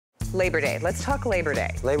Labor Day. Let's talk Labor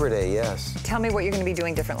Day. Labor Day, yes. Tell me what you're going to be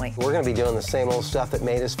doing differently. We're going to be doing the same old stuff that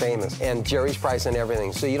made us famous, and Jerry's price and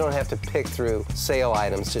everything, so you don't have to pick through sale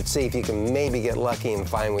items to see if you can maybe get lucky and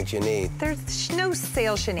find what you need. There's no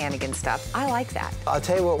sale shenanigan stuff. I like that. I'll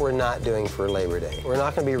tell you what we're not doing for Labor Day. We're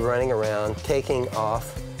not going to be running around taking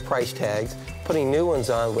off price tags, putting new ones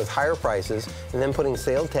on with higher prices, and then putting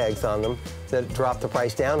sale tags on them that drop the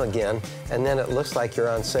price down again, and then it looks like you're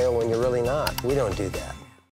on sale when you're really not. We don't do that.